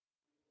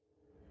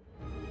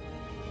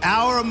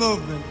Our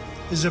movement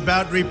is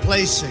about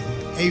replacing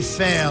a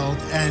failed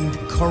and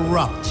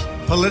corrupt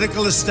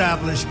political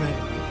establishment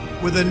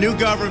with a new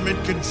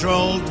government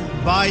controlled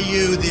by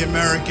you, the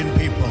American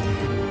people.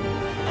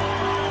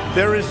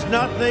 There is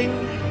nothing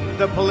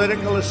the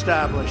political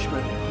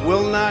establishment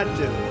will not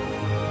do,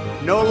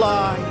 no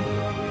lie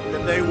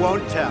that they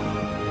won't tell,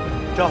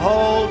 to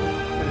hold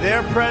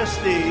their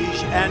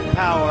prestige and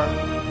power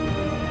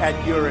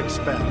at your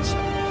expense.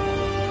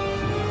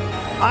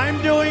 I'm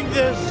doing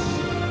this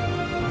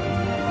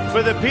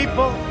for the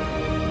people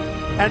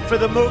and for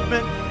the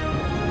movement,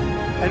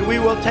 and we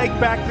will take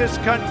back this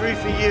country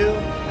for you,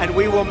 and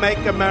we will make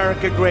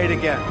America great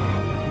again.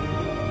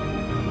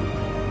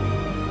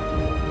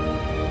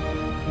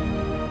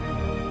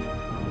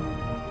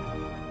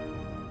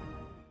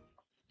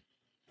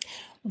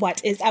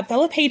 What is up,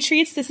 fellow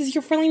Patriots? This is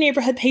your friendly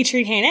neighborhood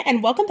Patriot, Hannah,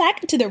 and welcome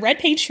back to the Red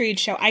Patriot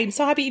Show. I am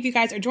so happy if you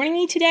guys are joining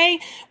me today,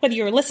 whether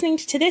you're listening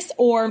to this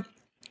or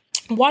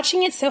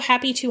watching it. So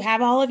happy to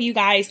have all of you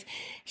guys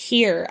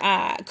here.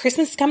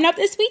 Christmas is coming up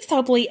this week, so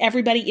hopefully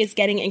everybody is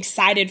getting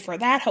excited for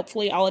that.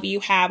 Hopefully all of you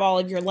have all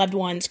of your loved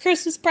ones'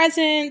 Christmas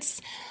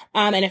presents.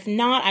 And if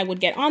not, I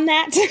would get on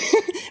that,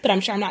 but I'm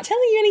sure I'm not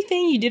telling you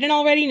anything you didn't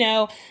already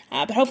know.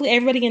 But hopefully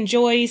everybody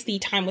enjoys the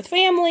time with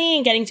family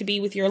and getting to be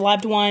with your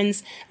loved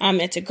ones.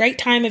 It's a great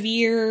time of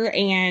year,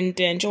 and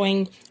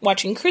enjoying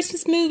watching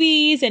Christmas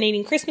movies and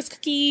eating Christmas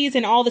cookies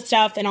and all the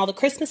stuff and all the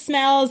Christmas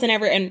smells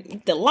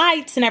and the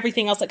lights and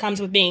everything else that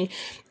comes with being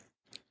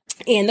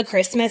in the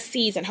Christmas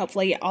season.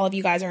 Hopefully all of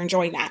you guys are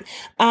enjoying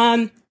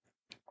that.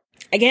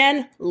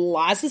 Again,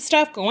 lots of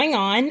stuff going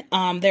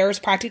on. There's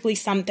practically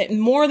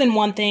more than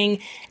one thing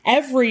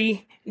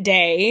every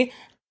day,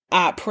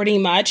 pretty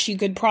much. You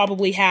could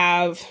probably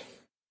have,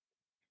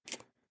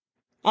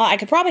 I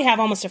could probably have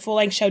almost a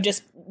full-length show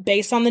just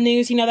based on the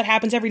news, that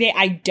happens every day.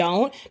 I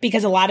don't,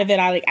 because a lot of it,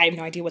 I have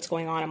no idea what's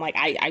going on. I'm like,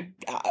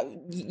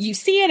 you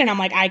see it, and I'm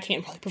like, I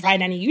can't really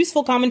provide any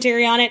useful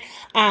commentary on it.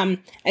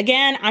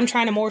 Again, I'm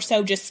trying to more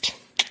so just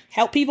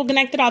help people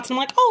connect the dots. And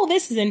I'm like, oh,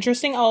 this is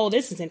interesting. Oh,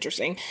 this is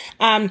interesting.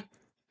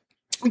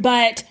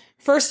 But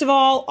first of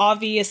all,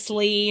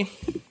 obviously,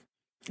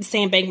 the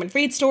Sam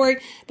Bankman-Fried story.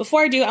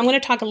 Before I do, I'm going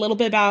to talk a little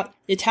bit about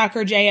the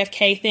Tucker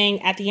JFK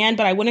thing at the end,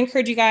 but I would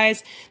encourage you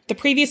guys, the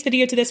previous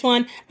video to this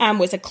one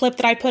was a clip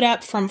that I put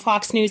up from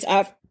Fox News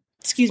of,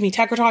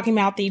 Tucker talking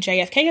about the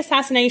JFK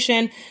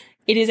assassination.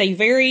 It is a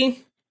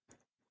very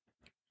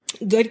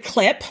good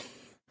clip.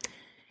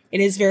 It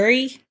is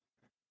very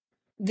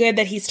good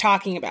that he's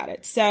talking about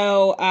it.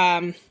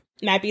 So,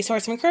 might be a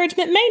source of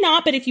encouragement, may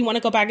not, but if you want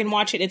to go back and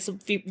watch it, it's a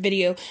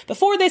video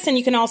before this, and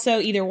you can also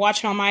either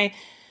watch it on my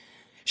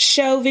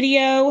show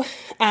video,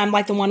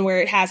 like the one where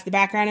it has the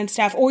background and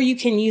stuff, or you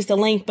can use the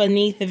link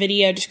beneath the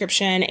video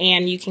description,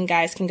 and you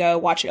guys can go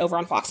watch it over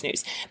on Fox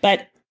News.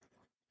 And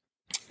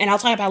I'll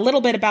talk about a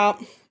little bit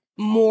about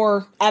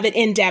more of it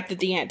in depth at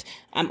the end,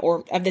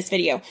 or of this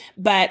video.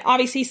 But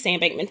obviously, Sam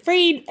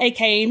Bankman-Fried,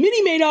 aka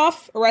Mini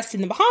Madoff,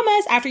 arrested in the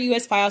Bahamas after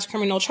U.S. files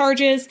criminal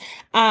charges.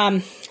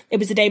 It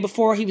was the day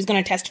before he was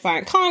going to testify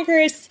in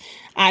Congress.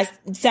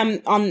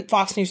 Some on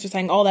Fox News were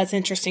saying, oh, that's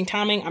interesting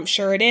timing. I'm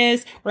sure it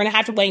is. We're going to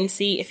have to wait and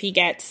see if he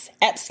gets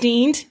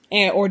Epsteined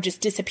or just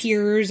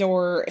disappears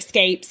or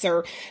escapes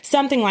or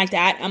something like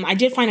that. I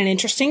did find it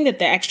interesting that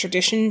the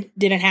extradition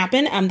didn't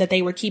happen, that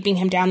they are keeping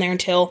him down there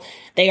until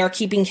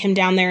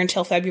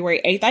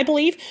February 8th, I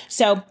believe.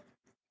 So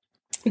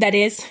that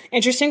is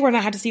interesting. We're going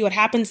to have to see what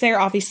happens there.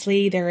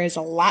 Obviously, there is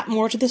a lot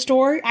more to the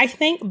story, I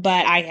think,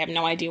 but I have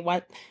no idea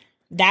what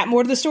that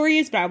more to the story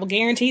is, but I will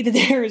guarantee that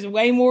there is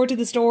way more to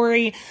the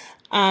story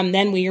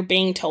than we are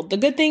being told. The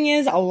good thing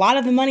is a lot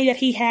of the money that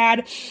he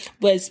had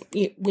was,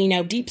 we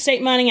know, deep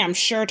state money, I'm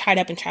sure, tied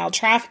up in child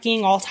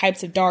trafficking, all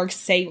types of dark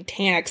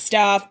satanic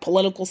stuff,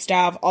 political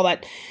stuff, all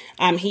that.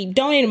 He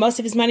donated most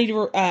of his money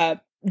to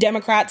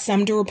Democrats,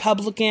 some to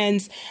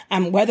Republicans,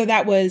 whether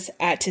that was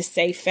to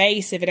save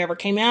face if it ever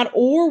came out,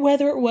 or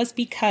whether it was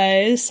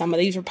because some of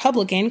these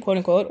Republican, quote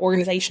unquote,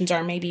 organizations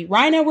are maybe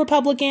Rhino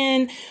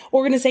Republican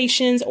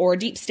organizations or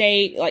deep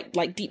state,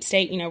 like deep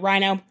state,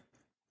 Rhino.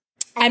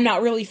 I'm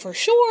not really for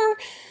sure.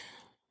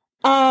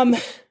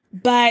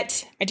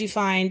 But I do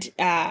find,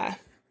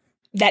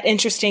 that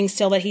interesting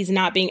still that he's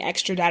not being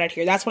extradited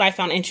here. That's what I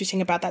found interesting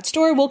about that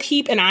story. We'll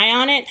keep an eye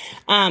on it.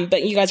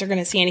 But you guys are going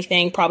to see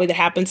anything probably that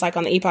happens like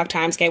on the Epoch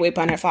Times, Gateway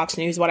Pundit, Fox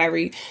News, whatever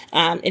it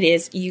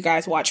is you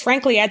guys watch.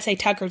 Frankly, I'd say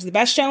Tucker's the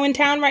best show in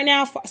town right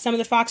now, some of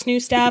the Fox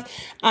News stuff.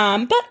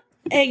 But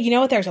hey, you know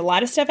what? There's a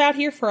lot of stuff out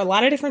here for a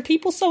lot of different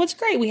people. So it's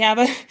great. We have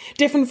a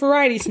different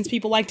variety since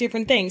people like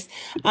different things.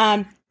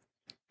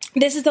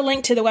 This is the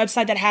link to the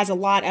website that has a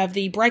lot of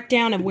the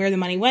breakdown of where the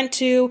money went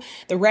to.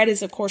 The red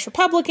is, of course,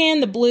 Republican.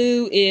 The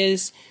blue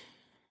is,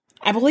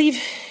 I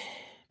believe,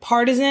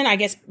 partisan. I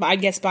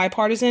guess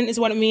bipartisan is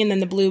what it means. And then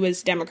the blue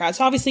is Democrats.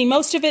 So obviously,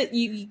 most of it,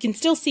 you can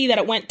still see that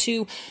it went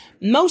to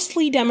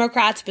mostly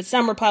Democrats, but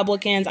some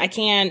Republicans. I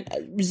can't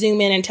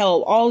zoom in and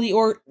tell all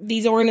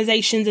these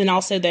organizations, and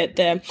also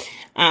that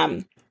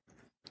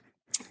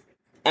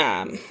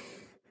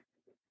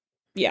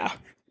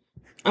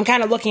I'm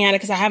kind of looking at it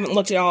because I haven't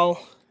looked at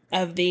all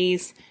of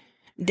these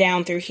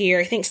down through here.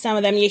 I think some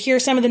of them, you hear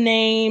some of the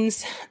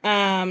names.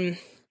 Trying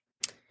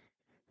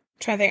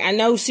to think. I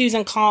know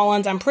Susan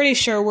Collins. I'm pretty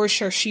sure we're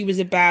sure she was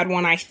a bad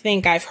one. I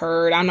think I've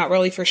heard. I'm not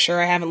really for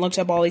sure. I haven't looked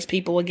up all these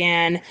people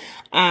again.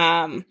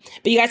 But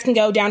you guys can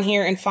go down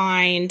here and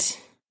find.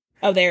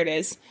 Oh, there it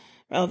is.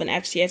 Relevant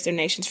FTX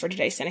donations for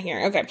today's Senate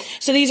hearing. Okay,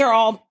 so these are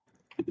all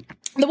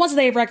the ones that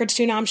they have records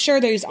to. Now, I'm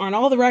sure these aren't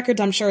all the records.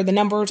 I'm sure the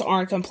numbers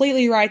aren't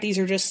completely right. These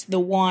are just the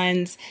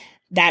ones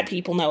that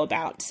people know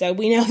about. So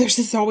we know there's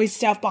just always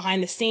stuff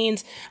behind the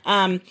scenes.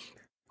 But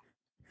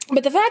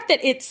the fact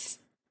that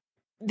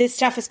this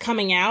stuff is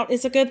coming out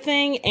is a good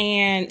thing.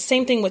 And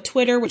same thing with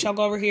Twitter, which I'll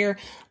go over here.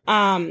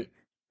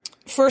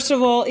 First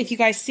of all, if you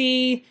guys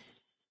see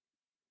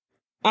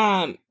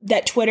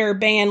that Twitter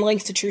banned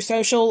links to True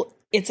Social,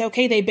 it's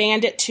okay. They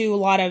banned it to a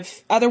lot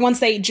of other ones.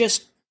 They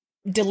just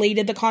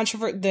deleted the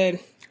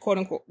quote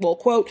unquote, well,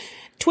 quote,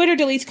 Twitter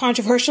deletes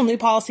controversial new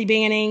policy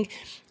banning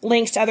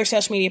links to other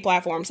social media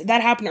platforms.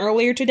 That happened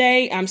earlier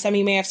today. Some of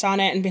you may have saw it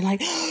and been like,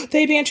 oh,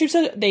 they banned True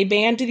Social. They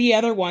banned the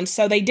other ones.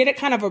 So they did it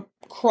kind of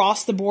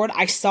across the board.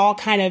 I saw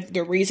kind of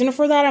the reason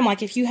for that. I'm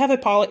like, if you have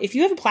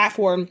a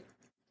platform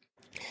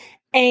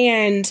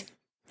and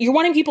you're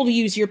wanting people to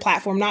use your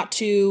platform, not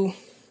to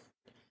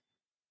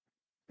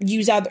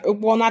use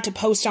not to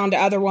post onto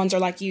other ones or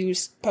like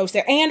post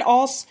there.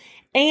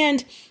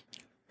 And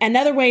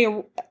another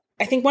way,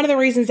 I think one of the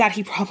reasons that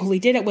he probably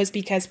did it was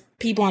because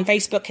people on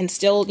Facebook can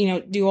still,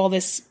 do all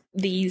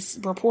these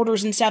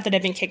reporters and stuff that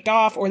have been kicked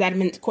off or that have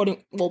been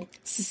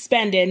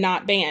suspended,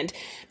 not banned,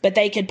 but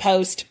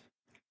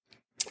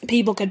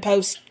people could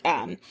post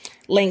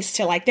links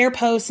to like their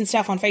posts and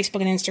stuff on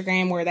Facebook and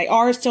Instagram where they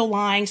are still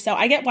lying. So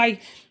I get why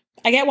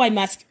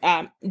Musk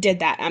did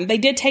that. They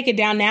did take it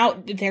down.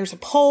 Now there's a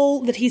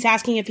poll that he's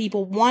asking if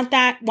people want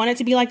it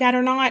to be like that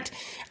or not.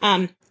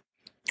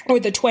 Or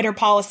the Twitter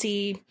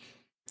policy,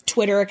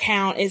 Twitter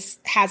account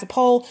has a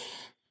poll.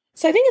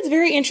 So I think it's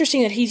very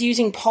interesting that he's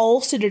using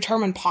polls to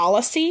determine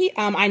policy.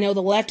 I know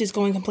the left is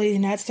going completely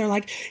nuts. They're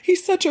like,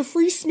 he's such a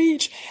free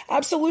speech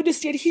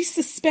absolutist, yet he's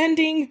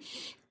suspending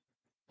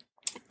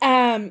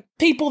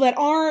people that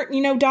aren't,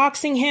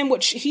 doxing him,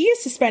 which he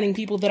is suspending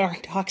people that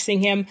aren't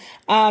doxing him.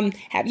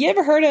 Have you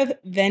ever heard of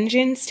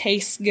vengeance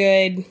tastes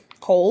good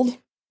cold?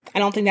 I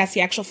don't think that's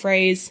the actual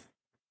phrase.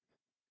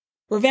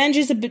 Revenge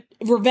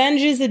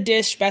is a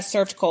dish best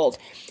served cold.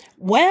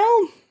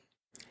 Well,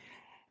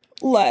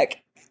 look,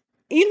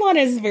 Elon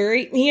has a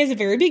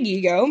very big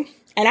ego,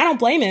 and I don't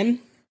blame him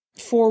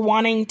for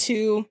wanting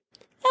to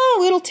a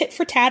little tit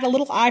for tat, a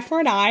little eye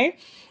for an eye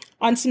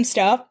on some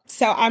stuff.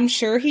 So I'm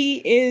sure he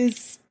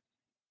is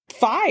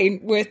fine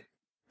with,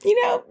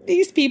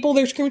 these people.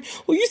 They're screaming,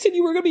 well, you said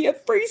you were going to be a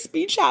free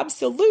speech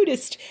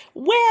absolutist.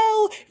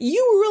 Well,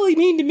 you were really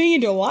mean to me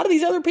and to a lot of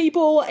these other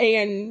people.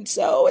 And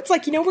so it's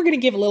like, we're going to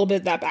give a little bit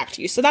of that back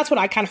to you. So that's what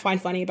I kind of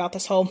find funny about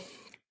this whole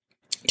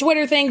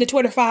Twitter thing, the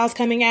Twitter files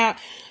coming out,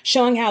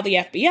 showing how the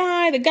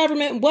FBI, the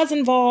government was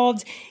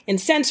involved in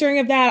censoring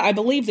of that. I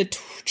believe the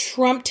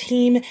Trump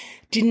team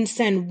didn't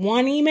send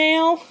one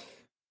email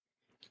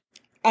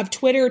of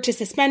Twitter to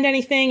suspend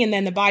anything, and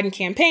then the Biden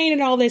campaign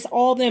and all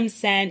of them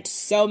sent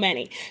so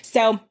many.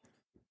 So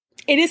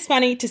it is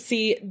funny to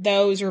see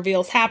those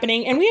reveals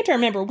happening, and we have to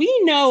remember, we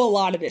know a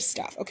lot of this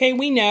stuff, okay?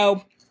 We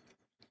know,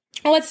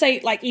 let's say,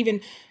 like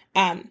even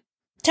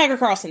Tucker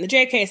Carlson, the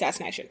JFK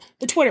assassination,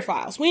 the Twitter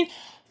files, we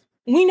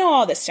know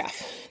all this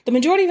stuff. The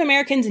majority of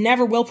Americans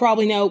never will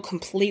probably know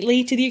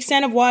completely to the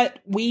extent of what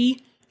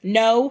we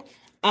know,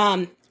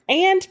 but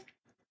at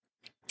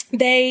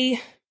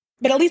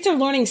least they're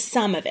learning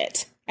some of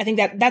it. I think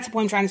that's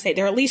what I'm trying to say.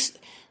 They're at least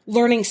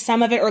learning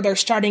some of it, or they're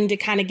starting to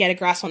kind of get a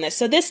grasp on this.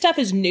 So this stuff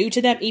is new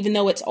to them, even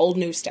though it's old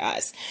news to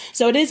us.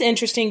 So it is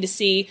interesting to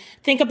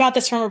think about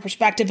this from a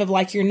perspective of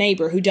like your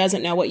neighbor who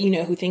doesn't know what you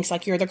know, who thinks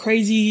like you're the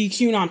crazy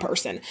QAnon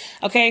person.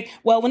 Okay.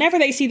 Well, whenever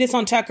they see this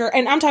on Tucker,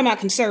 and I'm talking about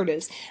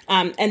conservatives,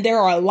 and there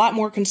are a lot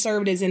more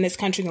conservatives in this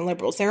country than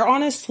liberals. There are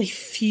honestly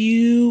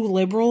few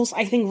liberals,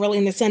 I think, really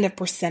in the sense of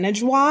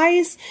percentage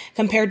wise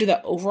compared to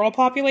the overall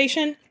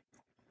population.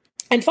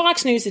 And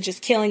Fox News is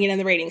just killing it in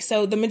the ratings.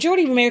 So the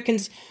majority of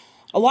Americans,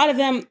 a lot of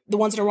them, the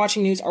ones that are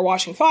watching news, are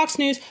watching Fox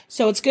News.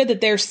 So it's good that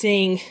they're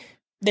seeing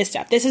this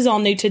stuff. This is all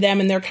new to them,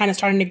 and they're kind of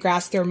starting to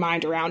grasp their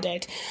mind around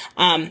it.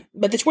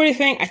 But the Twitter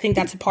thing, I think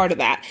that's a part of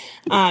that.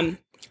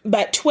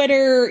 But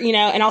Twitter,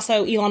 and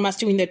also Elon Musk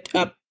doing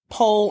the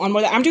poll on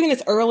whether I'm doing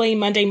this early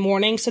Monday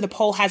morning, so the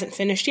poll hasn't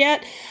finished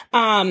yet.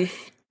 You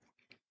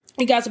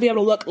guys will be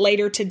able to look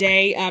later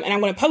today, and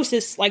I'm going to post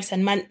this, like I said,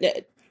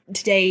 Monday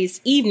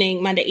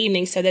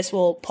evening, so this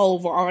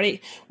poll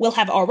will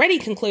have already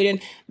concluded,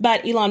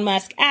 but Elon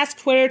Musk asked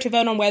Twitter to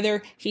vote on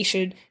whether he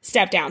should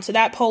step down. So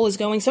that poll is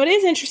going. So it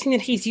is interesting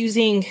that he's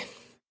using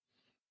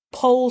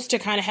polls to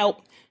kind of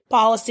help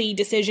policy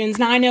decisions.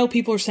 Now I know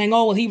people are saying,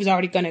 oh, well, he was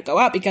already going to go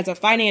up because of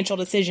financial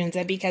decisions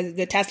and because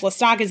the Tesla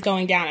stock is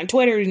going down and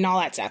Twitter and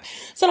all that stuff.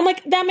 So I'm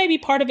like, that may be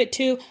part of it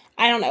too.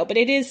 I don't know, but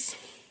he is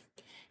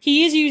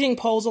using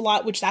polls a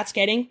lot, which that's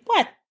getting,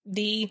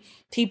 the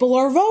people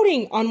are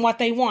voting on what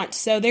they want.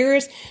 So there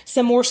is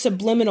some more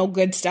subliminal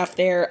good stuff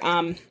there.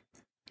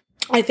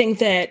 I think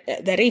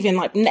that even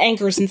like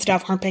anchors and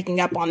stuff aren't picking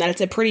up on that.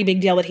 It's a pretty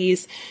big deal that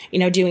he's,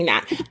 doing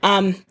that.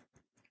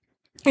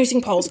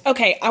 Using polls.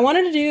 Okay, I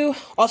wanted to do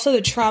also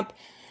the Trump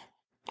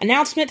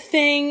announcement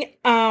thing.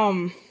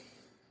 I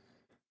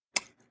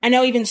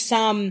know even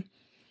some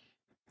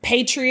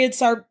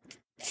patriots are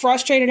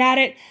frustrated at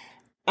it.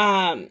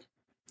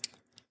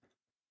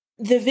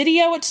 The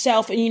video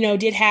itself,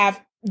 did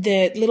have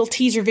the little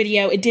teaser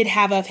video. It did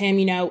have of him,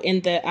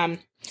 in the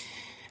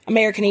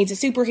America Needs a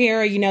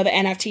Superhero, the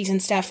NFTs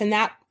and stuff. And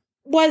that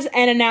was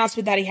an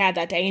announcement that he had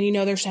that day. And,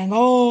 they're saying,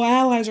 oh,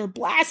 allies are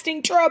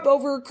blasting Trump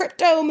over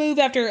crypto move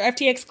after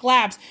FTX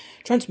collapse.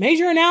 Trump's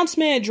major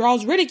announcement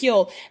draws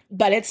ridicule,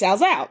 but it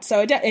sells out.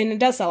 So it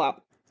does sell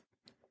out.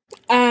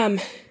 A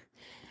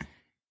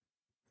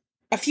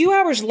few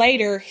hours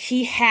later,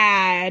 he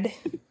had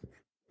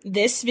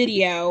this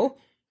video,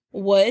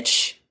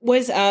 which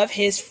was of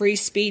his free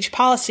speech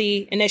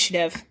policy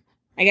initiative.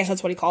 I guess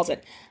that's what he calls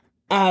it.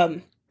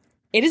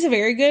 It is a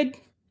very good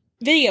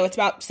video. It's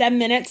about 7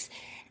 minutes,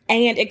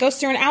 and it goes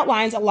through and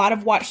outlines a lot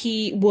of what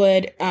he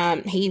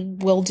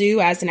will do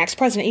as the next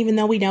president, even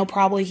though we know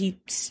probably he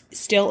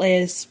still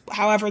is.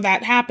 However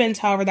that happens,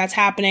 however that's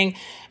happening.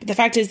 But the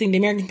fact is, the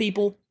American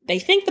people, they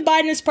think the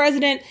Biden is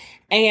president,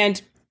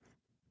 and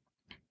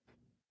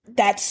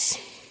that's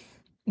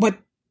what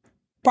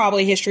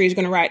probably history is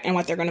going to write and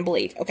what they're going to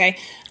believe. Okay.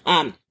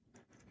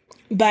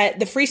 But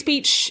the free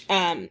speech,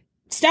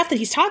 stuff that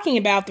he's talking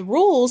about, the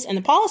rules and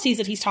the policies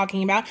that he's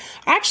talking about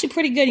are actually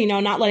pretty good.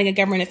 Not letting a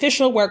government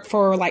official work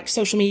for like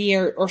social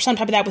media or some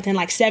type of that within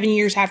like 7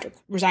 years after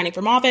resigning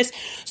from office.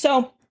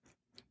 So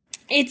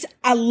it's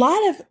a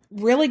lot of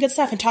really good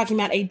stuff, and talking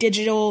about a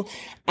digital,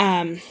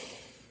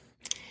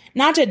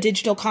 not a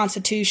digital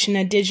constitution,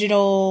 a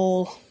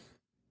digital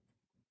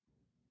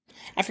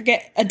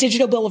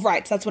Bill of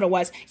Rights. That's what it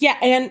was. Yeah.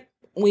 And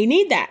we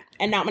need that.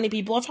 And not many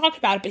people have talked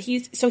about it, but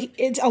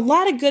it's a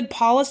lot of good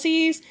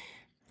policies,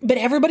 but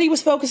everybody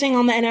was focusing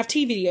on the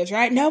NFT videos,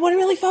 right? No one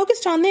really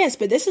focused on this,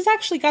 but this has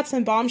actually got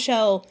some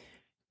bombshell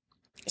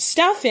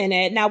stuff in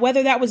it. Now,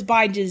 whether that was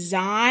by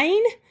design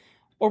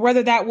or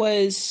whether that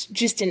was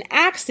just an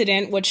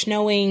accident, which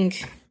knowing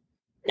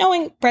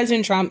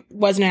President Trump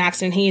wasn't an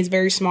accident. He is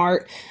very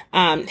smart.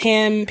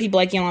 People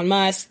like Elon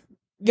Musk,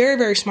 very,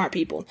 very smart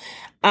people.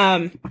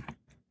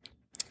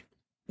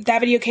 That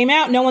video came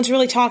out. No one's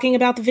really talking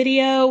about the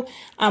video,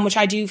 which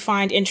I do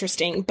find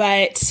interesting,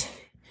 but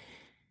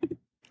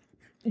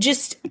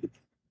just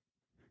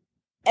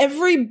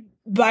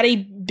everybody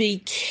be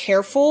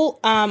careful.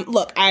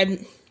 Look, we're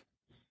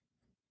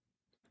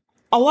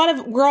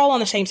all on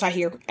the same side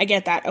here. I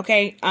get that.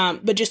 Okay.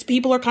 But just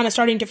people are kind of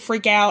starting to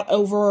freak out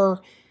over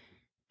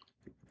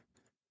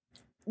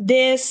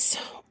this,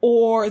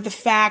 or the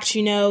fact,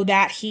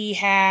 that he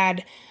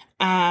had,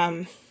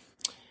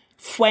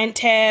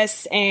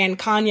 Fuentes and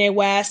Kanye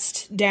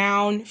West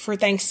down for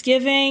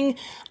Thanksgiving.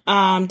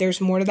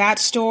 There's more to that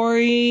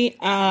story.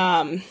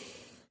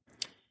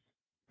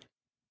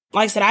 Like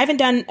I said, I haven't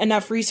done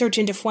enough research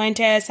into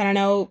Fuentes, and I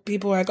know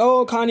people are like,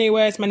 oh, Kanye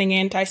West making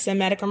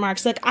anti-Semitic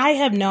remarks. Look, I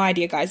have no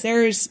idea, guys.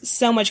 There's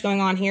so much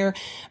going on here.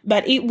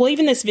 But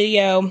even this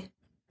video,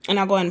 and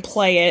I'll go ahead and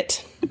play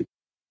it.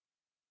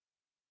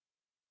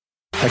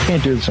 I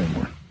can't do this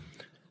anymore.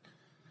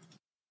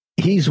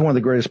 He's one of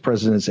the greatest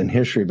presidents in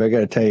history, but I got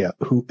to tell you,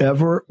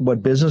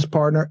 what business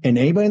partner, and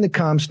anybody in the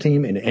comms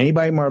team, and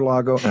anybody in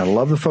Mar-a-Lago, and I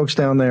love the folks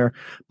down there,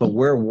 but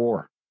we're at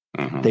war.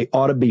 They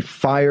ought to be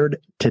fired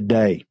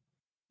today.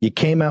 You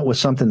came out with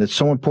something that's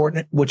so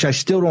important, which I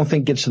still don't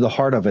think gets to the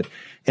heart of it.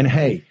 And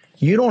hey,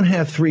 you don't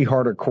have 3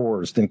 harder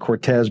cores than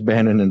Cortez,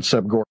 Bannon, and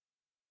Seb Gore.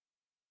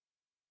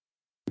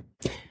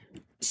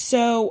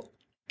 So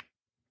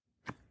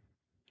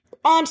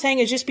all I'm saying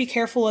is just be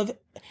careful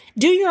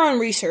do your own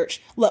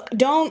research. Look,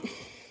 and I'm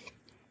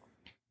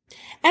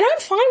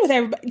fine with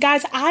everybody.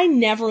 Guys, I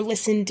never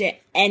listen to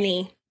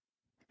any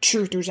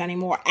truthers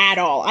anymore at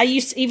all.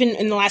 Even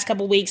in the last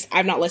couple of weeks,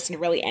 I've not listened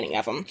to really any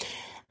of them.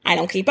 I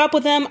don't keep up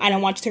with them. I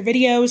don't watch their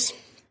videos.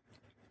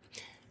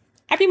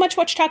 I pretty much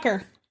watch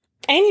Tucker.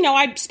 And,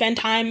 I spend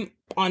time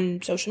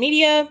on social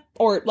media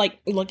or like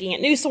looking at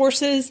news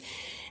sources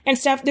and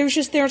stuff.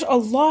 There's a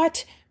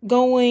lot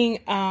going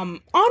on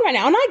right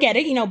now. And I get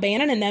it,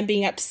 Bannon and them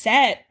being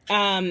upset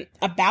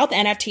about the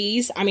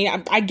NFTs. I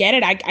mean, I get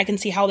it. I can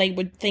see how they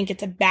would think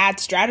it's a bad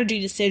strategy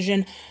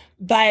decision.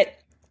 But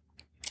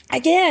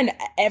again,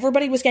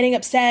 everybody was getting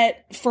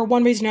upset for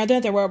one reason or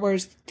another. There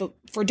was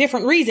for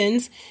different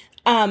reasons.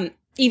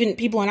 Even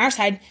people on our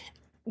side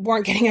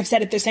weren't getting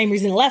upset at the same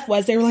reason the left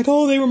was. They were like,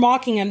 oh, they were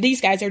mocking him.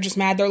 These guys are just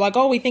mad. They're like,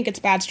 oh, we think it's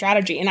bad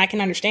strategy. And I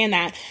can understand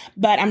that.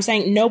 But I'm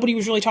saying nobody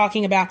was really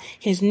talking about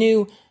his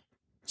new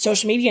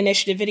social media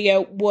initiative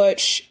video,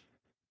 which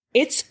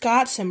it's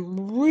got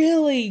some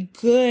really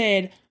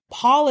good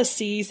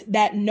policies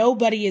that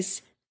nobody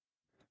is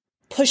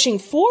pushing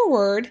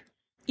forward,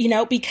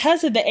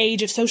 because of the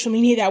age of social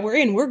media that we're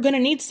in. We're going to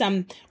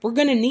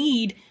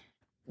need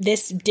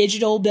this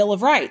digital Bill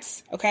of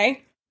Rights,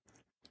 okay?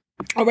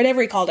 Or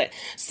whatever he called it.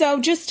 So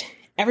just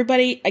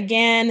everybody,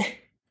 again,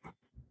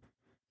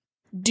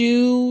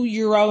 do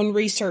your own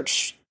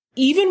research.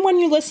 Even when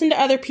you listen to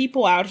other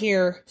people out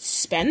here,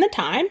 spend the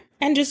time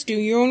and just do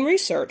your own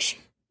research.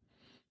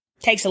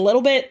 Takes a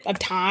little bit of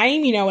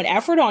time, and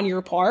effort on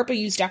your part, but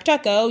use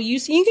DuckDuckGo. You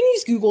can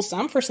use Google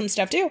for some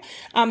stuff too.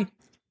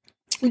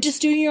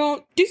 Just do your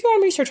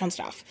own research on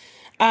stuff.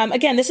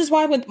 Again, this is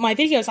why with my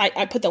videos,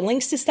 I put the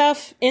links to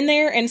stuff in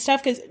there and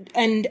stuff,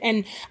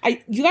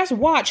 you guys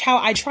watch how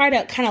I try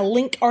to kind of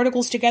link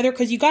articles together,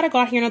 because you got to go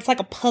out here and it's like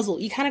a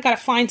puzzle. You kind of got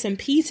to find some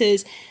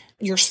pieces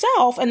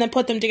yourself and then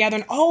put them together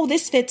and, oh,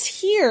 this fits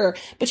here,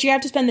 but you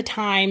have to spend the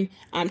time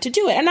to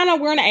do it. And I know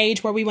we're in an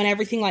age where we want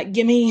everything like,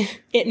 give me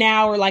it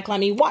now, or like, let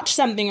me watch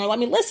something, or let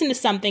me listen to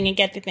something and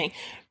get the thing.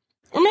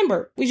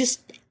 Remember, we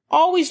just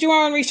always do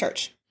our own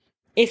research.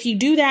 If you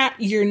do that,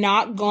 you're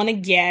not going to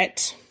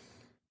get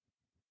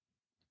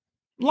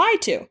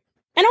lied to.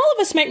 And all of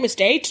us make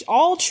mistakes.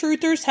 All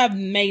truthers have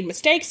made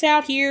mistakes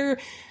out here.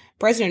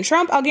 President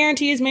Trump, I'll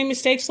guarantee, has made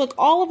mistakes. Look,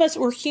 all of us,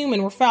 we're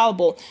human, we're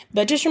fallible.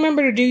 But just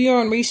remember to do your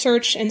own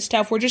research and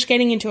stuff. We're just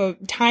getting into a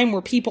time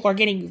where people are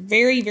getting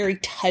very, very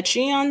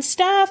touchy on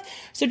stuff.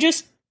 So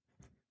just,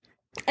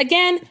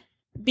 again,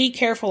 be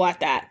careful at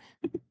that.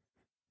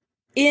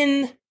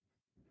 In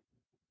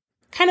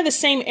kind of the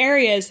same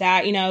areas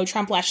that,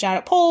 Trump lashed out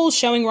at polls,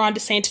 showing Ron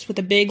DeSantis with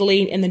a big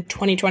lead in the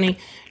 2020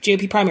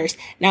 GOP primaries.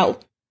 Now,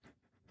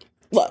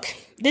 look,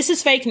 this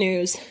is fake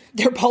news.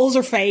 Their polls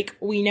are fake.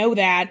 We know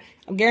that.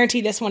 I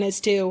guarantee this one is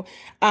too.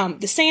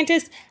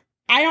 DeSantis,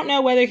 I don't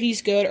know whether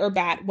he's good or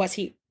bad. Was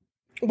he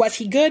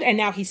good and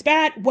now he's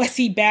bad? Was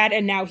he bad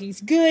and now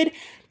he's good?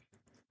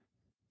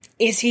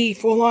 Is he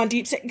full on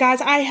deep state?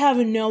 Guys, I have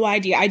no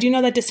idea. I do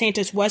know that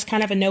DeSantis was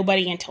kind of a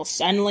nobody until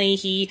suddenly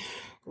he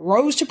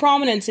rose to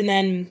prominence and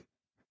then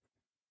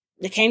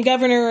became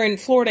governor in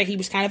Florida. He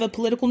was kind of a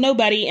political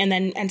nobody, and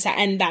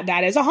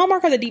that is a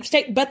hallmark of the deep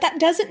state, but that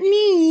doesn't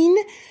mean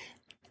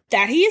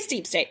that he is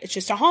deep state. It's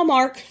just a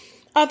hallmark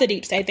of the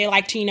deep state. They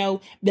like to,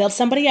 build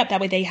somebody up.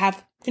 That way they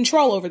have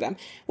control over them,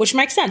 which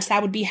makes sense.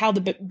 That would be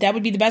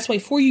the best way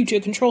for you to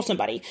control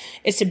somebody,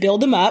 is to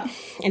build them up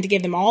and to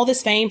give them all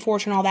this fame,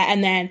 fortune, all that,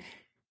 and then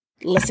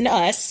listen to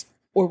us,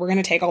 or we're going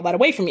to take all that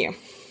away from you.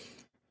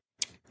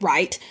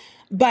 Right?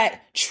 But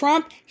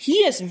Trump, he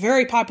is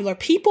very popular.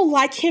 People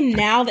like him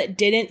now that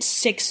didn't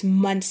 6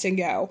 months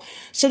ago.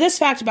 So this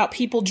fact about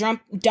people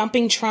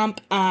dumping Trump,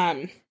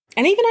 and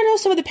even I know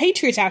some of the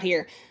patriots out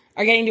here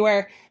are getting to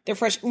where they're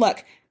fresh.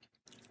 Look,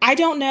 I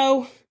don't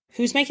know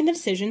who's making the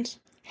decisions,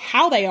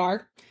 how they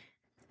are,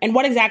 and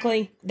what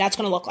exactly that's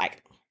going to look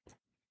like,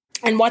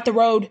 and what the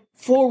road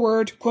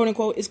forward, quote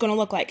unquote, is going to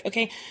look like.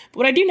 Okay. But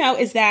what I do know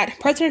is that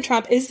President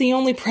Trump is the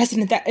only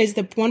president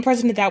the one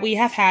president that we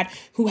have had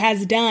who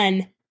has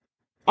done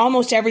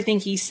almost everything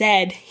he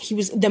said. He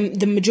was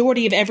the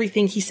majority of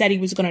everything he said he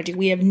was going to do.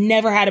 We have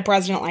never had a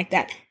president like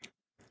that,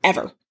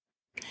 ever.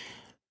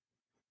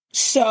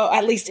 So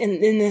at least in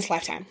this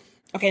lifetime,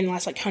 okay, in the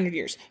last 100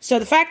 years. So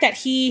the fact that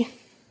he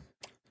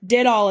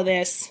did all of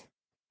this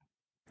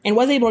and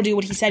was able to do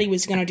what he said he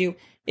was going to do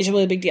is a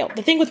really big deal.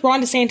 The thing with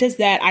Ron DeSantis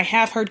that I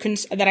have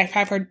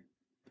heard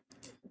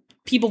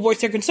people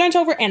voice their concerns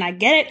over, and I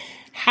get it.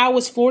 How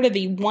was Florida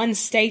the one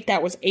state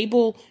that was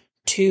able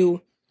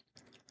to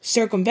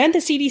circumvent the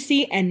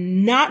CDC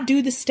and not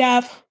do the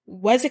stuff?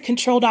 Was it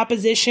controlled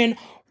opposition,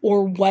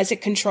 or was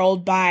it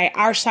controlled by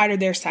our side or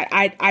their side?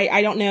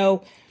 I don't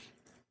know.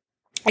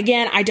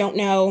 Again, I don't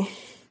know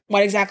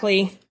what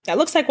exactly that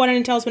looks like, what it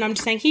entails, but I'm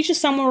just saying he's just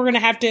someone we're going to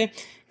have to,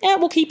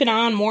 we'll keep an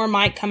eye on. More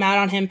might come out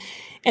on him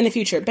in the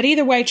future. But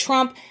either way,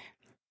 Trump,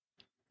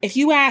 if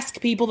you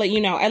ask people that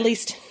at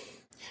least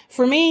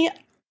for me,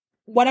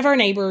 one of our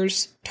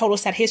neighbors told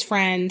us that his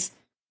friends,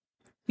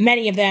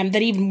 many of them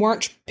that even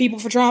weren't people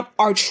for Trump,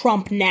 are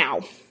Trump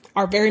now,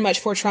 are very much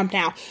for Trump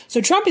now.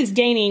 So Trump is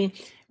gaining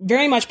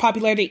very much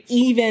popularity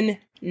even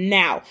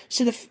now.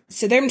 So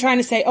they're trying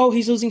to say, oh,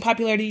 he's losing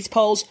popularity, these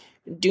polls.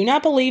 Do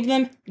not believe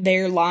them.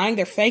 They're lying.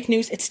 They're fake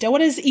news. It's still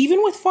what it is,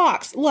 even with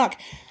Fox. Look,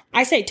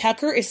 I say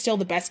Tucker is still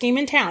the best game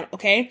in town,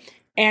 okay?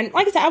 And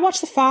like I said, I watch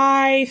The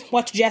Five,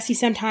 watch Jesse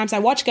sometimes. I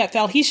watch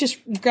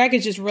Gutfeld. Greg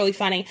is just really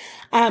funny.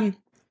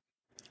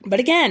 But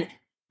again,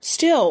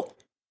 still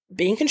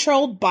being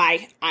controlled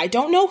by, I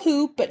don't know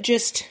who, but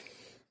just,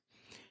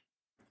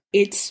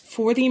 it's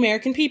for the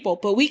American people.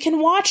 But we can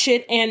watch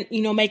it and,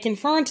 make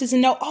inferences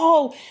and know,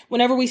 oh,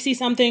 whenever we see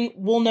something,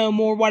 we'll know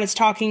more what it's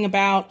talking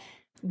about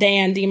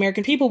than the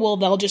American people will.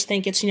 They'll just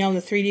think it's, in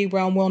the 3D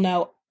realm. We'll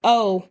know,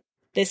 oh,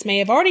 this may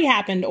have already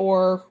happened,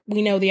 or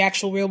we know the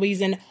actual real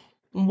reason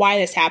why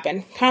this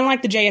happened. Kind of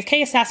like the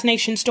JFK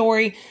assassination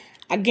story.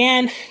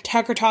 Again,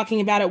 Tucker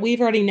talking about it. We've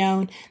already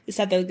known this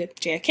at the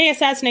JFK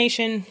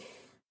assassination.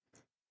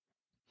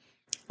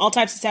 All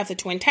types of stuff, the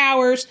Twin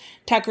Towers.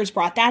 Tucker's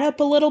brought that up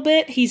a little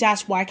bit. He's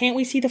asked, why can't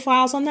we see the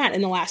files on that?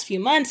 In the last few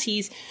months,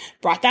 he's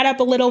brought that up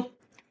a little.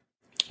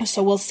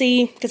 So we'll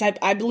see, because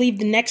I believe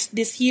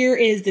this year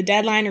is the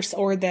deadline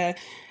or the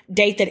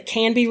date that it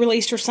can be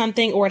released or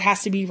something, or it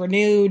has to be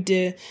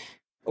renewed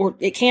or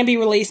it can be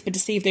released, but to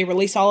see if they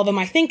release all of them.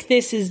 I think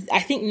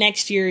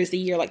next year is the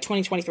year, like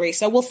 2023.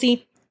 So we'll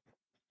see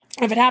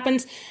if it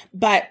happens.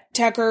 But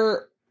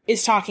Tucker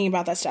is talking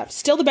about that stuff.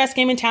 Still the best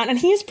game in town. And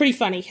he is pretty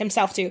funny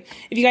himself too.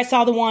 If you guys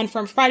saw the one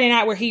from Friday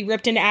night where he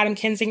ripped into Adam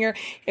Kinzinger,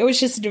 it was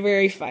just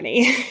very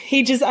funny.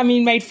 He just,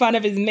 made fun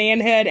of his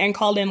manhood and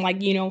called him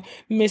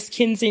Miss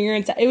Kinzinger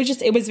and stuff.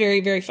 It was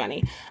very, very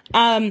funny.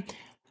 I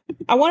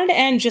wanted to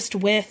end just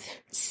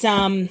with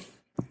some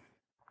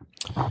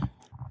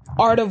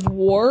Art of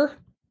War,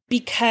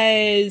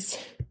 because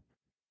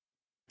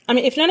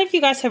if none of you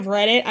guys have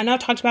read it, I know I've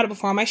talked about it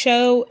before on my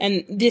show,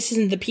 and this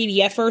isn't the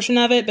PDF version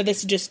of it, but this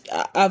is just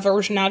a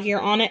version out here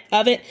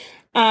of it.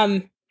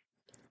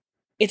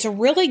 It's a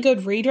really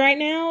good read right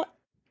now,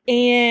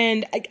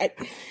 and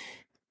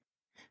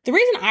the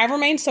reason I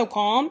remain so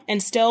calm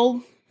and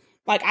still,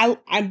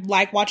 I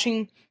like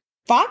watching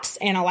Fox,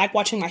 and I like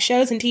watching my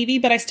shows and TV,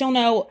 but I still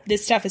know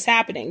this stuff is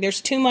happening. There's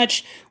too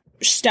much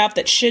stuff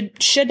that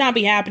should not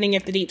be happening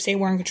if the deep state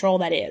were in control,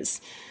 that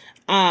is.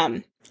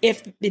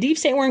 If the deep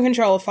state were in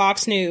control of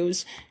Fox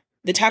News,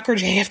 the Tucker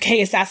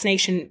JFK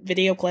assassination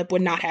video clip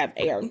would not have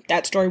aired.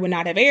 That story would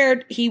not have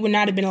aired. He would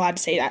not have been allowed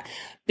to say that.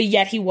 But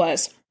yet he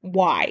was.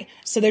 Why?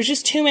 So there's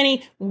just too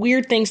many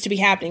weird things to be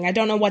happening. I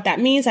don't know what that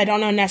means. I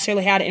don't know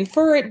necessarily how to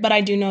infer it, but I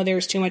do know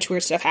there's too much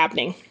weird stuff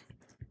happening.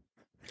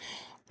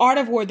 Art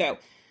of War, though.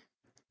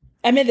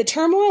 Amid the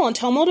turmoil and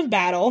tumult of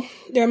battle,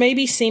 there may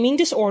be seeming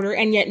disorder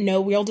and yet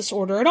no real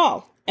disorder at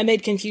all.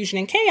 Amid confusion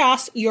and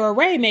chaos, your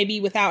array may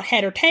be without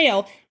head or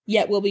tail,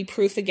 yet will be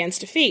proof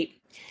against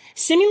defeat.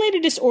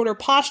 Simulated disorder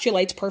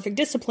postulates perfect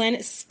discipline,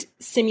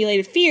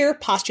 simulated fear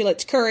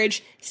postulates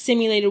courage,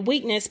 simulated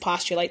weakness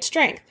postulates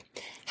strength.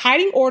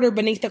 Hiding order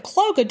beneath the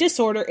cloak of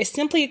disorder is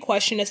simply a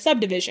question of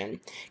subdivision.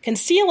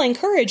 Concealing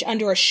courage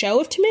under a show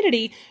of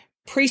timidity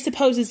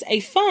presupposes a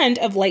fund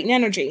of latent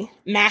energy.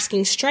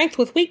 Masking strength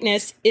with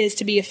weakness is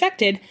to be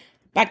effected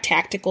by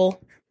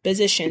tactical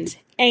positions.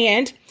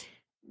 And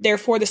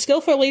therefore, the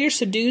skillful leader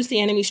subdues the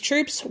enemy's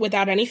troops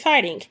without any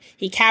fighting.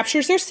 He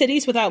captures their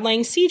cities without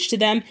laying siege to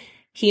them.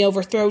 He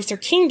overthrows their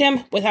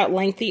kingdom without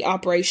lengthy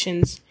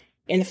operations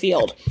in the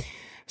field.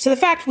 So the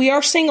fact we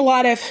are seeing a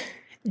lot of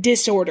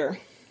disorder,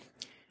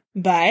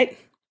 but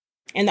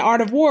in the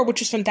Art of War,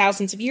 which is from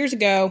thousands of years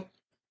ago,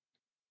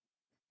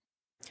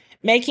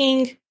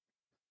 making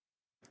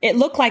it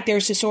look like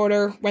there's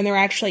disorder when there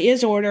actually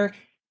is order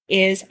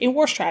is a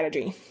war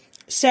strategy.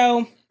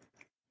 So,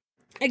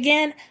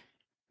 again,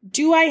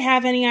 do I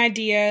have any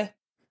idea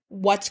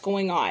what's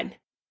going on?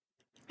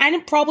 I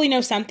probably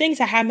know some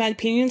things. I have my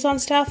opinions on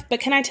stuff, but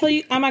can I tell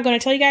you, am I going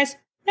to tell you guys?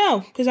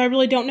 No, because I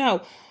really don't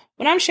know.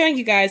 What I'm showing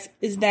you guys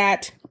is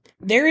that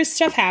there is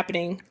stuff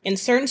happening in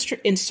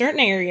certain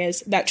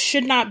areas that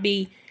should not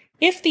be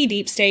if the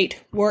deep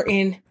state were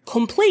in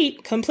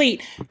complete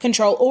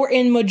control or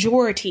in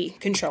majority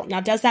control.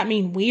 Now, does that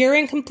mean we are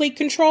in complete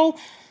control?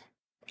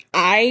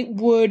 I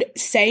would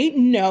say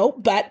no,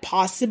 but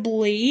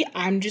possibly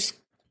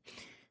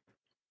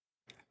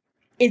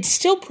it's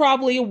still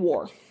probably a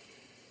war.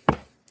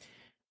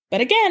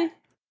 But again,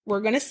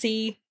 we're going to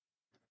see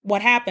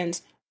what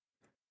happens.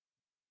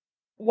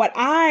 What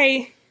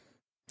I'm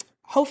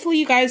hoping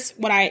you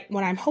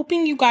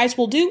guys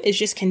will do is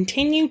just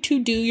continue to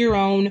do your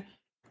own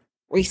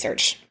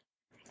research.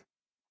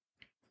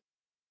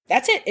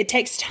 That's it. It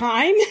takes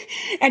time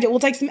and it will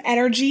take some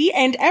energy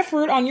and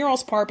effort on your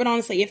all's part. But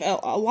honestly, if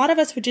a lot of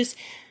us would just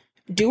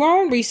do our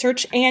own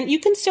research, and you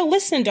can still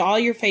listen to all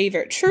your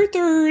favorite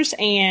truthers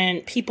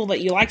and people that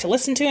you like to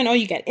listen to, and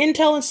you get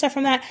intel and stuff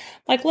from that.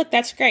 Look,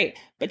 that's great.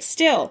 But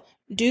still,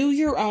 do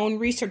your own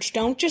research.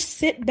 Don't just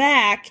sit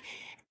back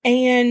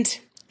and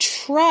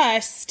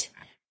trust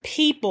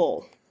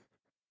people.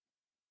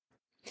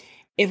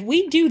 If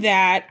we do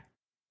that,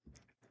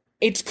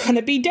 it's going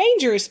to be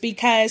dangerous,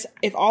 because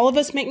if all of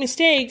us make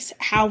mistakes,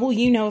 how will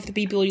you know if the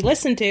people you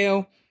listen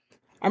to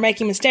are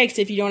making mistakes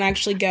if you don't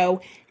actually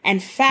go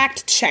and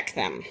fact check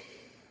them?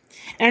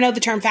 And I know the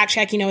term fact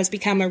check, has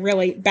become a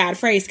really bad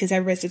phrase, because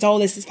everybody says,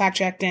 this is fact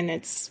checked and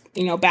it's,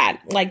 bad.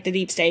 Like the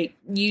deep state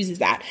uses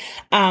that.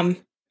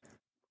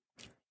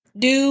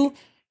 Do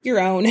your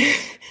own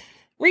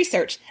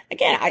research.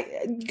 Again,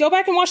 I go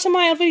back and watch some of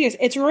my old videos.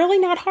 It's really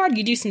not hard.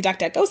 You do some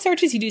DuckDuckGo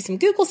searches, you do some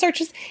Google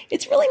searches.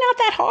 It's really not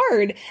that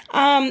hard.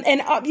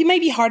 And it may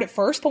be hard at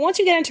first, but once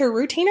you get into a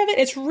routine of it,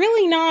 it's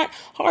really not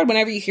hard.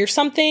 Whenever you hear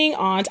something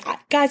on,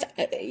 guys,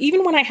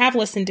 even when I have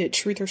listened to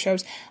truther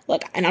shows,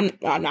 look, and I'm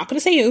not going to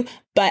say who,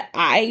 but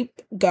I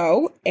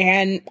go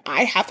and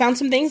I have found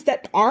some things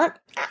that aren't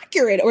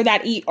accurate or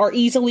that are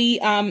easily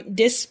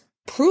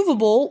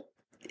disprovable.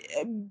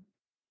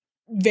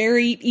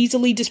 Very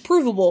easily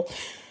disprovable.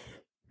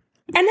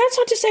 And that's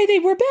not to say they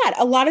were bad.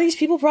 A lot of these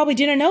people probably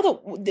didn't know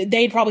that.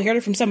 They'd probably heard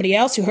it from somebody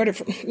else who heard it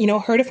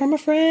from a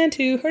friend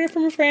who heard it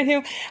from a friend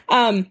who,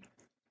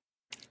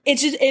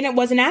 it's just, and it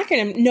wasn't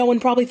accurate. No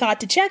one probably thought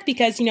to check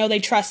because, they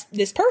trust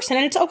this person.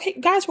 And it's okay,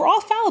 guys, we're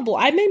all fallible.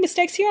 I've made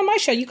mistakes here on my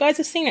show. You guys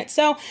have seen it.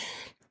 So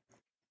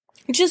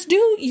just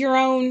do your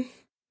own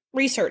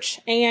research.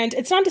 And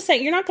it's not to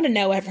say you're not going to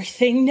know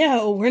everything.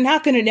 No, we're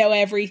not going to know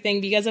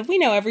everything, because if we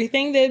know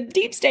everything, the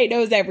deep state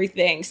knows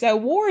everything. So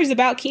war is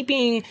about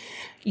keeping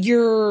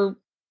your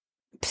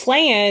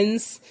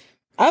plans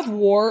of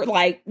war,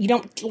 like, you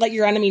don't let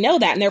your enemy know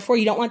that, and therefore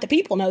you don't let the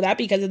people know that,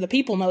 because if the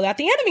people know that,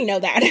 the enemy know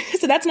that.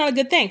 So that's not a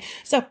good thing.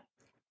 So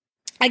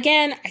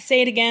again, I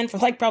say it again for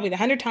like probably the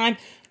 100th time,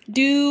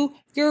 do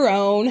your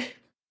own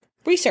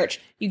research.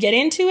 You get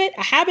into it,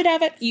 a habit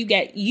of it, you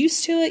get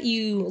used to it,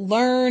 you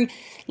learn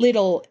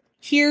little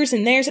here's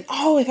and there's, and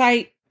if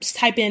I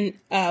type in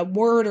a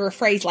word or a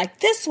phrase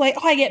like this way,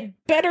 I get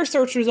better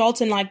search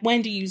results, and like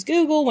when to use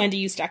Google, when to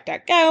use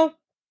DuckDuckGo,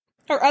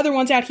 or other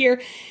ones out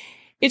here.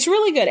 It's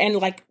really good. And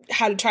like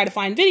how to try to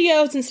find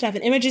videos and stuff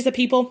and images of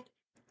people.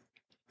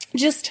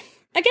 Just,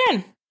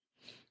 again,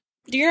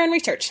 do your own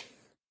research.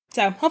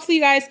 So hopefully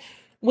you guys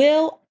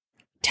will.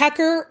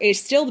 Tucker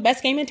is still the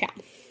best game in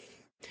town.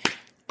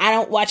 I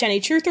don't watch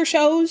any truther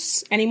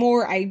shows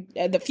anymore.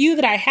 The few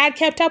that I had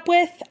kept up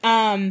with,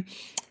 I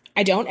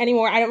don't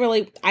anymore. I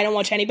don't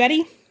watch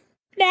anybody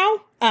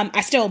now.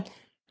 I still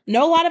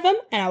know a lot of them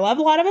and I love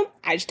a lot of them.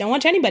 I just don't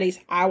watch anybody's.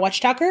 I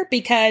watch Tucker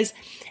because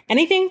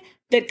anything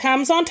that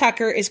comes on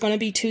Tucker is going to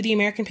be to the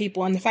American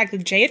people. And the fact that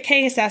the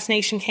JFK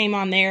assassination came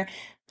on there,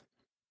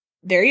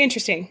 very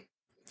interesting.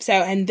 So,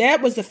 and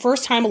that was the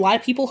first time a lot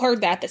of people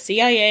heard that the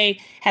CIA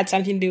had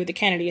something to do with the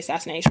Kennedy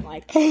assassination.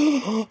 Like,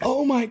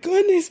 oh my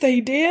goodness,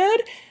 they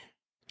did.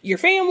 Your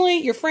family,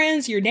 your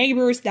friends, your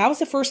neighbors, that was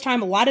the first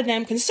time a lot of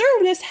them,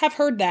 conservatives, have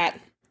heard that,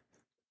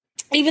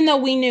 even though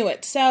we knew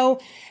it. So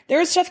there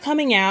is stuff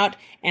coming out,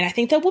 and I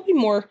think there will be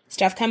more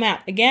stuff come out.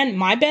 Again,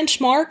 my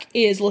benchmark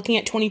is looking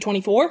at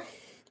 2024.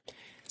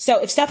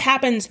 So if stuff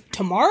happens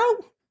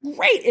tomorrow,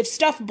 great. If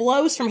stuff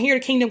blows from here to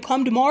Kingdom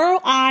Come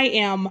tomorrow,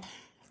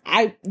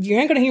 you're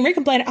not going to hear me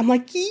complain. I'm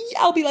like,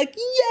 I'll be like,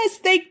 yes,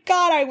 thank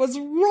God I was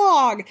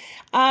wrong.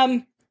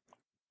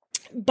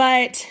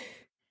 But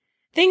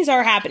things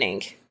are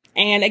happening.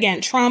 And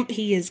again, Trump,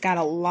 he has got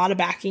a lot of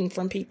backing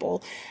from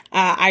people.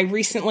 I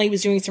recently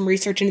was doing some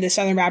research into the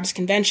Southern Baptist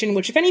Convention,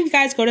 which if any of you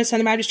guys go to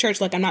Southern Baptist Church,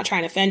 look, I'm not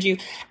trying to offend you.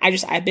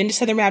 I've been to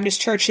Southern Baptist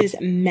churches.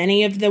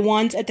 Many of the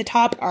ones at the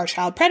top are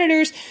child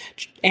predators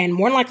and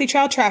more than likely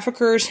child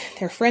traffickers.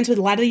 They're friends with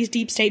a lot of these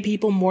deep state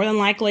people, more than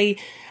likely.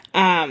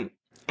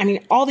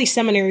 All these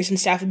seminaries and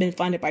stuff have been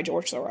funded by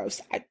George Soros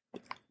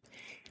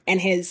and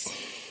his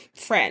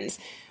friends,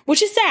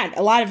 which is sad.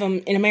 A lot of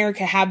them in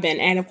America have been.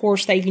 And of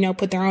course, they've,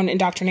 put their own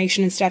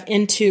indoctrination and stuff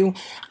into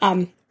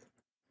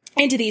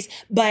these.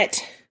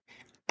 But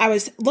I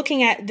was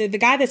looking at the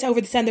guy that's over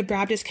the Southern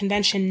Baptist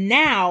Convention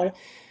now.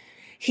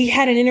 He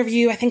had an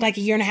interview, I think like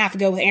a year and a half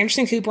ago, with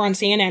Anderson Cooper on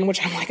CNN,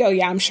 which I'm like, oh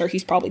yeah, I'm sure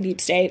he's probably deep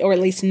state, or at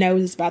least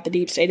knows about the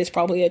deep state, is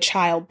probably a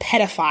child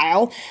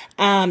pedophile.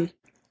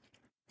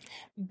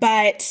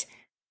 But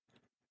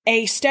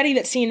a study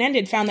that CNN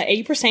did found that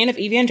 80% of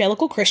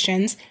evangelical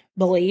Christians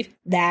believe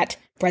that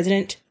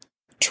President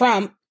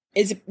Trump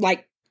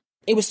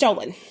it was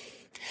stolen.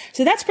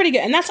 So that's pretty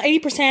good. And that's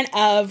 80%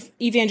 of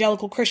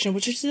evangelical Christian,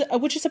 which is a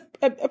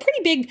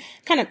pretty big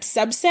kind of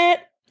subset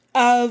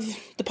of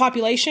the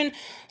population.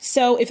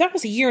 So if that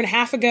was a year and a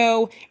half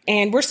ago,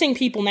 and we're seeing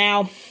people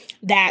now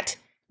that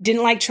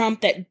didn't like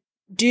Trump that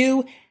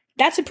do,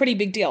 that's a pretty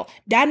big deal.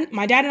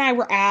 My dad and I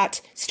were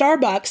at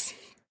Starbucks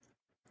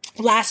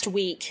last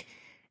week,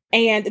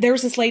 and there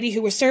was this lady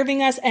who was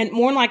serving us, and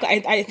more than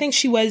likely, I think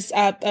she was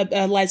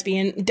a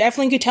lesbian.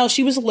 Definitely could tell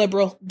she was a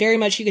liberal. Very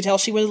much you could tell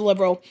she was a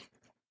liberal.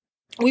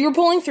 We were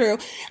pulling through,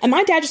 and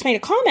my dad just made a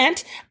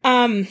comment,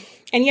 and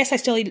yes, I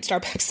still eat at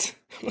Starbucks.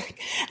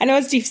 I know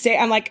it's deep state.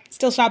 I'm like,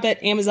 still shop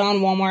at Amazon,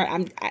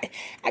 Walmart.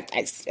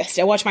 I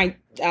still watch my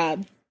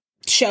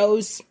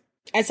shows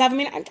and stuff.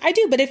 I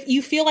do, but if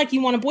you feel like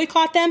you want to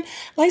boycott them,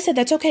 like I said,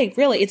 that's okay.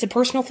 Really, it's a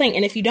personal thing.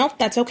 And if you don't,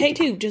 that's okay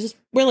too. Just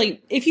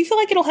really, if you feel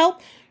like it'll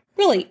help,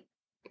 really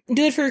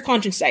do it for your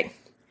conscience sake.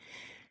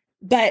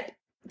 But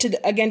to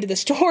the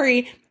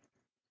story,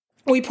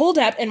 we pulled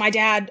up and my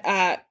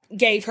dad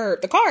gave her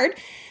the card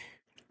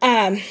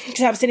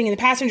because I was sitting in the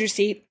passenger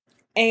seat,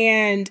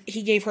 and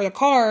he gave her the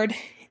card.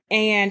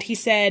 And he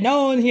said,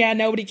 no, yeah,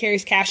 nobody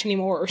carries cash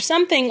anymore, or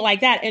something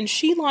like that. And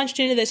she launched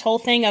into this whole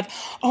thing of,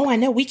 oh, I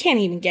know, we can't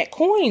even get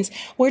coins.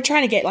 We're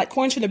trying to get like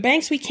coins for the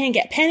banks. We can't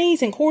get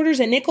pennies and quarters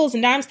and nickels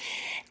and dimes.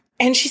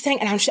 And she's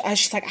saying, and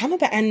she's like,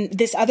 and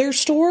this other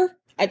store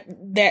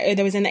that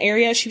was in the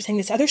area, she was saying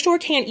this other store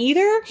can't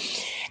either.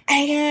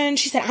 And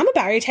she said, I'm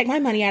about ready to take my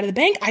money out of the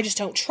bank. I just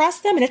don't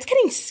trust them. And it's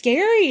getting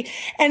scary.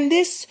 And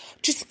this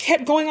just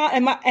kept going on.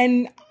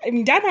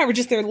 And Dad and I were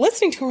just there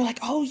listening to her. We're like,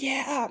 oh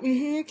yeah.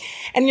 Mm-hmm.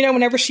 And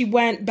whenever she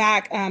went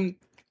back, from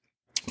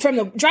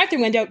the drive-thru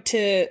window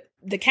to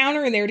the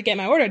counter and there to get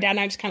my order, Dad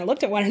and I just kind of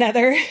looked at one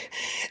another.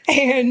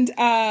 And this,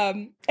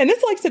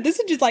 like I said, this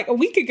is just like a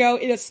week ago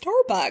in a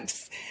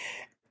Starbucks.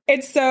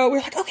 And so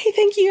we're like, okay,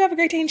 thank you. Have a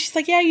great day. And she's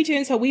like, yeah, you too.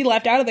 And so we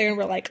left out of there and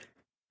we're like,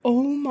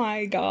 oh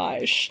my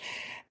gosh.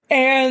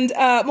 And,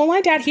 well,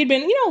 my dad, he'd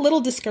been, a little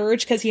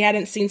discouraged because he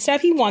hadn't seen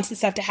stuff. He wants the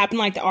stuff to happen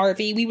like the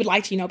RV. We would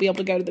like to, be able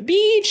to go to the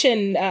beach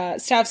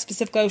and stuff,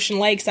 Pacific Ocean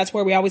Lakes. That's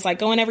where we always like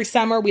going every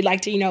summer. We'd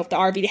like to, if the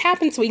RV to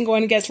happen so we can go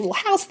in and get us a little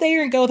house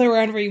there and go there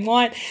wherever we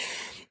want.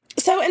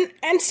 So,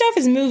 and stuff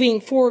is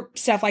moving for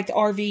stuff like the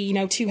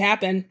RV, to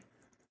happen.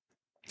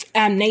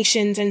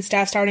 Nations and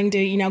stuff starting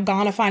to,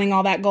 Ghana finding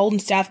all that gold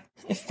and stuff,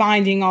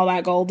 finding all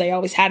that gold. They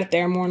always had it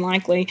there more than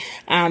likely.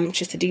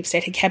 Just the deep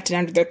state had kept it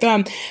under their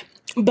thumb.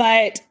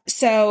 But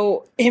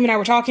so him and I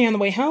were talking on the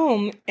way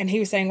home and he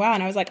was saying, wow.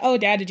 And I was like, oh,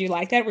 Dad, did you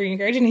like that? Were you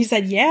encouraged? And he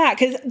said, yeah,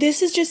 because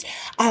this is just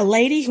a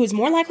lady who is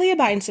more likely a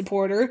Biden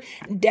supporter,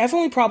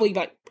 definitely probably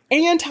like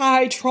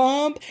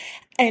anti-Trump.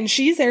 And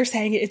she's there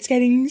saying it's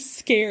getting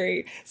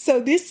scary.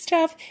 So this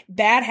stuff,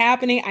 bad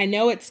happening. I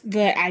know it's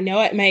good. I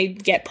know it may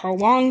get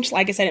prolonged.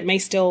 Like I said, it may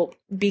still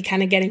be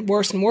kind of getting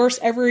worse and worse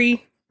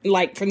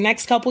for the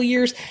next couple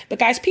years. But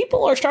guys,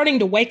 people are starting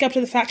to wake up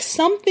to the fact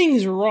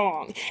something's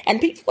wrong.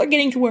 And people are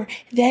getting to where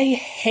they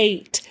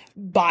hate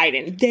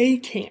Biden. They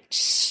can't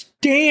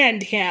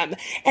stand him.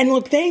 And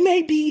look, they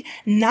may be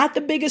not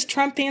the biggest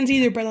Trump fans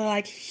either, but they're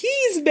like,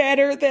 he's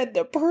better than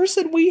the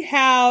person we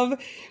have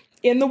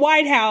in the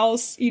White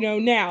House,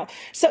 now.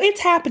 So it's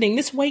happening.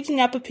 This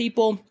waking up of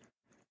people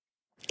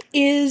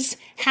is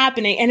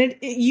happening. And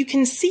you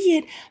can see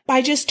it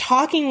by just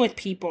talking with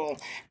people.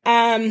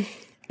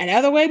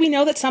 Another way we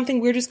know that something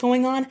weird is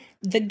going on,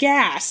 the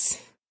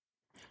gas.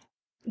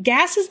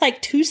 Gas is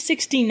like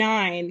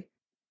 $2.69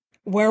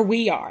 where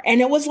we are.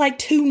 And it was like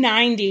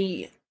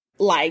 $2.90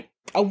 like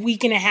a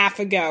week and a half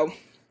ago.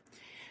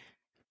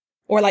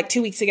 Or like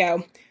 2 weeks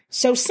ago.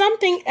 So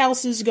something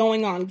else is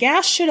going on.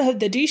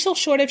 The diesel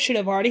shortage should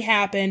have already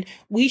happened.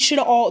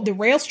 The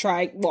rail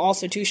strike will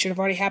also too should have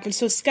already happened.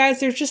 So guys,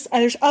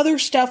 there's other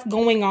stuff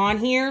going on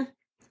here.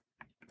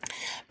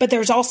 But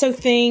there's also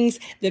things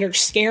that are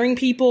scaring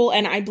people.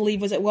 And I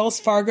believe, was it Wells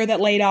Fargo that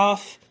laid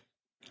off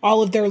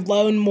all of their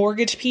loan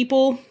mortgage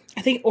people?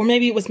 I think, or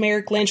maybe it was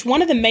Merrick Lynch.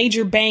 One of the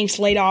major banks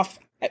laid off,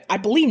 I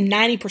believe,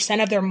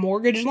 90% of their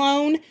mortgage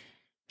loan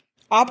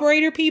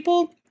operator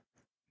people.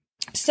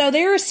 So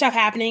there is stuff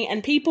happening,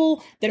 and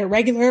people that are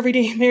regular,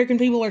 everyday American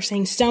people are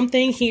saying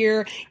something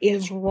here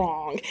is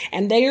wrong,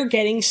 and they are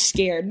getting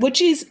scared,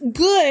 which is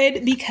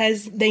good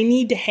because they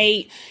need to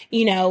hate,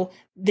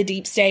 the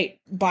deep state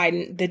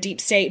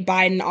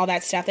Biden, all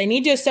that stuff. They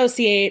need to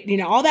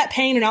associate, all that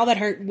pain and all that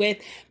hurt with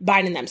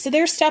Biden and them. So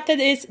there's stuff that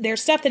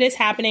is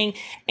happening,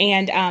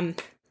 and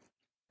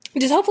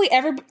just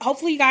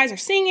hopefully you guys are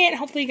seeing it.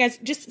 Hopefully you guys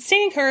just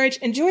stay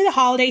encouraged, enjoy the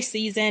holiday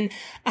season.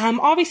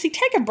 Obviously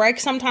take a break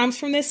sometimes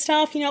from this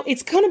stuff.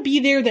 It's going to be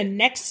there the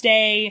next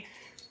day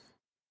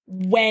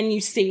when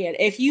you see it.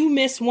 If you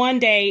miss one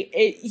day,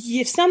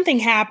 if something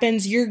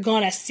happens, you're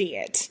going to see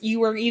it.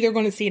 You are either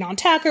going to see it on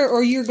Tucker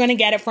or you're going to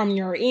get it from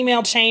your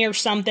email chain or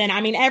something.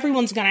 I mean,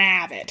 everyone's going to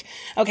have it.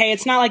 Okay.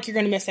 It's not like you're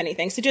going to miss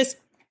anything. So just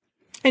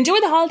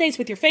enjoy the holidays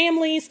with your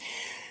families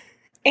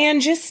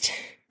and just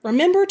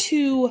remember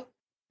to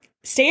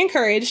stay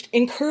encouraged,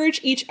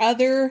 encourage each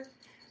other,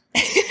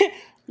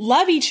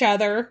 love each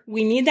other.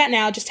 We need that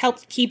now. Just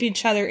help keep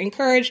each other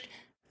encouraged,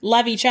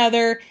 love each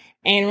other,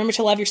 and remember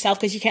to love yourself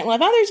because you can't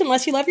love others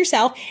unless you love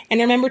yourself.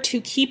 And remember to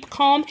keep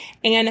calm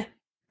and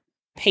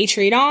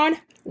Patriot on.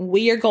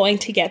 We are going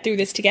to get through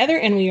this together,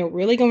 and we are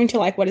really going to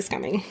like what is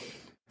coming.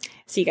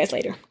 See you guys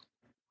later.